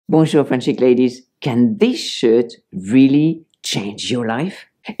Bonjour French chic ladies, can this shirt really change your life?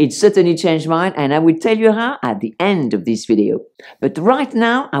 It certainly changed mine, and I will tell you how at the end of this video. But right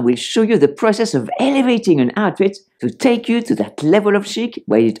now I will show you the process of elevating an outfit to take you to that level of chic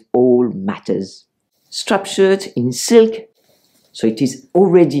where it all matters. Strap shirt in silk, so it is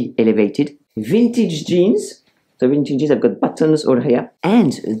already elevated. Vintage jeans, so vintage jeans have got buttons all here.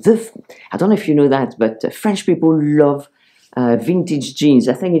 And I don't know if you know that, but French people love vintage jeans.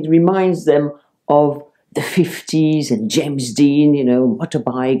 I think it reminds them of the 50s and James Dean, you know,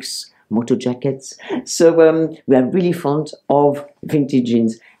 motorbikes, motor jackets. So we are really fond of vintage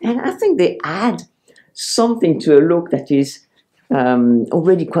jeans. And I think they add something to a look that is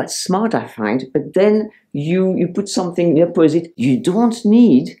already quite smart, I find. But then you put something the opposite. You don't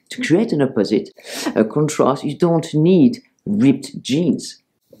need to create an opposite, a contrast. You don't need ripped jeans.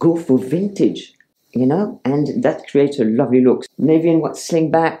 Go for vintage. You know, and that creates a lovely look. Navy and white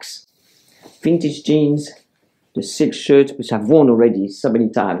slingbacks, vintage jeans, the silk shirt, which I've worn already so many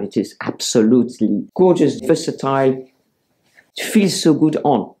times. It is absolutely gorgeous, versatile. It feels so good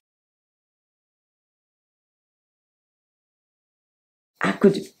on. I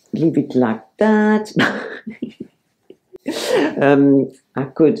could leave it like that. I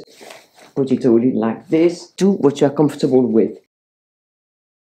could put it all in like this. Do what you're comfortable with.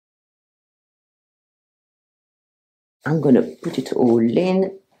 I'm going to put it all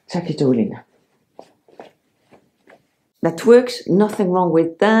in, tuck it all in. That works, nothing wrong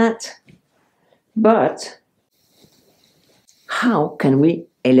with that. But how can we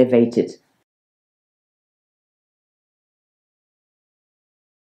elevate it?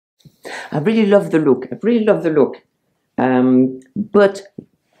 I really love the look. I really love the look. But,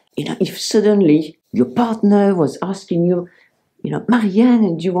 you know, if suddenly your partner was asking you, you know,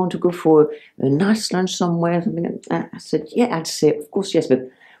 Marianne, do you want to go for a nice lunch somewhere? I said, yeah, I'd say, of course, yes,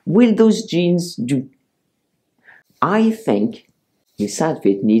 but will those jeans do? I think this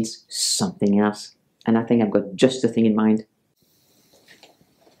outfit needs something else. And I think I've got just the thing in mind.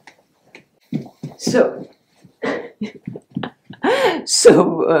 So,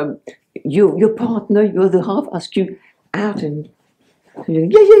 your partner, your other half, ask you out and, yeah,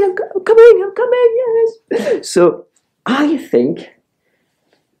 I'm coming, yes. So, I think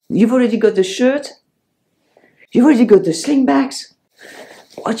you've already got the shirt, you've already got the slingbacks.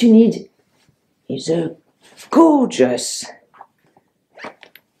 What you need is a gorgeous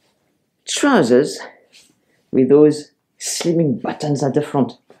trousers with those slimming buttons at the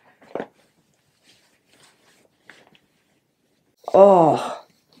front. Oh,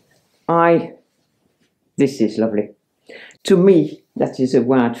 this is lovely. To me, that is a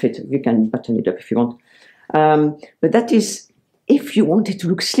one outfit. You can button it up if you want. But that is, if you want it to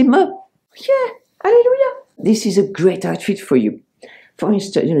look slimmer, yeah, hallelujah. This is a great outfit for you. For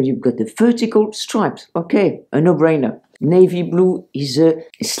instance, you know, you've got the vertical stripes. Okay, a no-brainer. Navy blue is a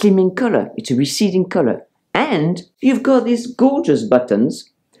slimming color. It's a receding color. And you've got these gorgeous buttons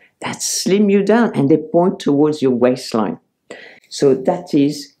that slim you down and they point towards your waistline. So that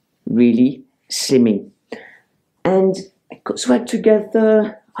is really slimming. And it goes well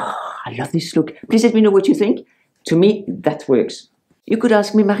together. Oh, I love this look. Please let me know what you think. To me, that works. You could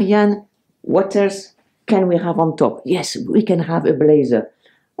ask me, Marianne, what else can we have on top? Yes, we can have a blazer.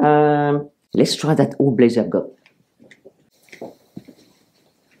 Let's try that old blazer I've got.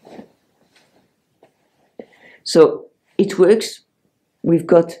 So it works. We've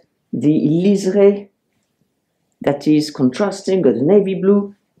got the liseré that is contrasting, got the navy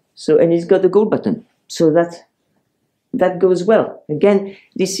blue, so and it's got the gold button. So that goes well. Again,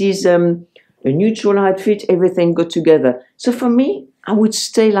 this is a neutral outfit, everything go together. So for me, I would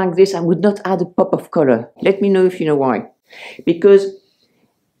stay like this. I would not add a pop of color. Let me know if you know why. Because,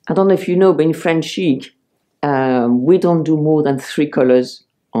 I don't know if you know, but in French chic, we don't do more than 3 colors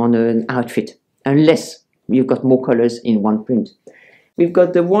on an outfit, unless you've got more colors in one print. We've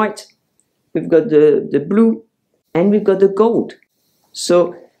got the white, we've got the blue, and we've got the gold.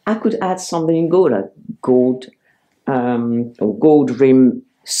 So I could add something in gold, like gold, or gold rim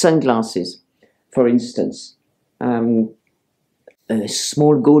sunglasses, for instance. A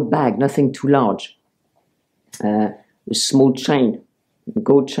small gold bag, nothing too large. A small chain, a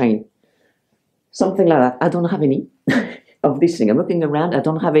gold chain. Something like that. I don't have any of this thing. I'm looking around, I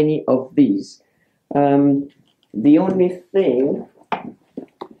don't have any of these. The only thing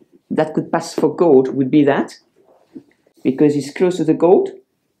that could pass for gold would be that, because it's close to the gold,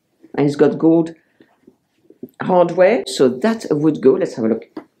 and it's got gold hardware, so that would go. Let's have a look.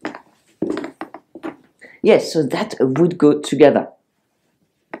 Yes, so that would go together.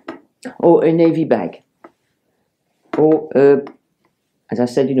 Or a navy bag, or as I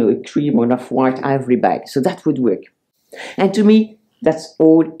said, a cream or an off-white ivory bag. So that would work. And to me, that's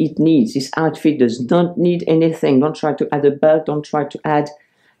all it needs. This outfit does not need anything. Don't try to add a belt. Don't try to add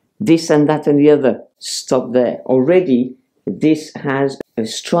this and that and the other. Stop there. Already, this has a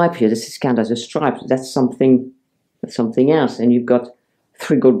stripe here. This is counted as a stripe. That's something else. And you've got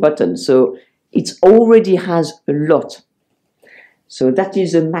 3 gold buttons. So it already has a lot. So that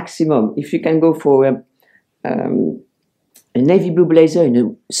is a maximum. If you can go for a navy blue blazer in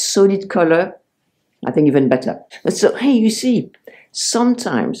a solid color, I think even better. So, hey, you see,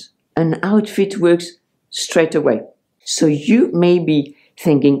 sometimes an outfit works straight away. So you may be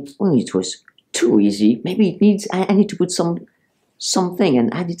thinking, oh, it was too easy. Maybe it needs, I need to put something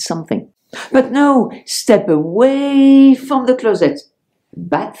and added something. But no, step away from the closet.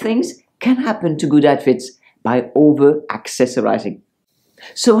 Bad things can happen to good outfits by over-accessorizing.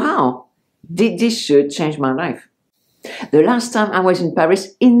 So how did this shirt change my life? The last time I was in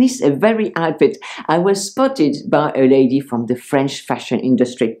Paris, in this very outfit, I was spotted by a lady from the French fashion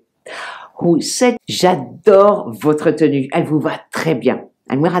industry who said, "J'adore votre tenue, elle vous va très bien."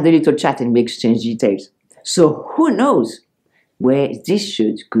 And we had a little chat and we exchanged details. So who knows where this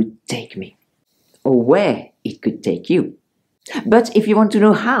shirt could take me, or where it could take you. But if you want to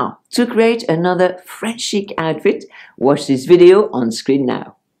know how to create another French chic outfit, watch this video on screen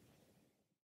now.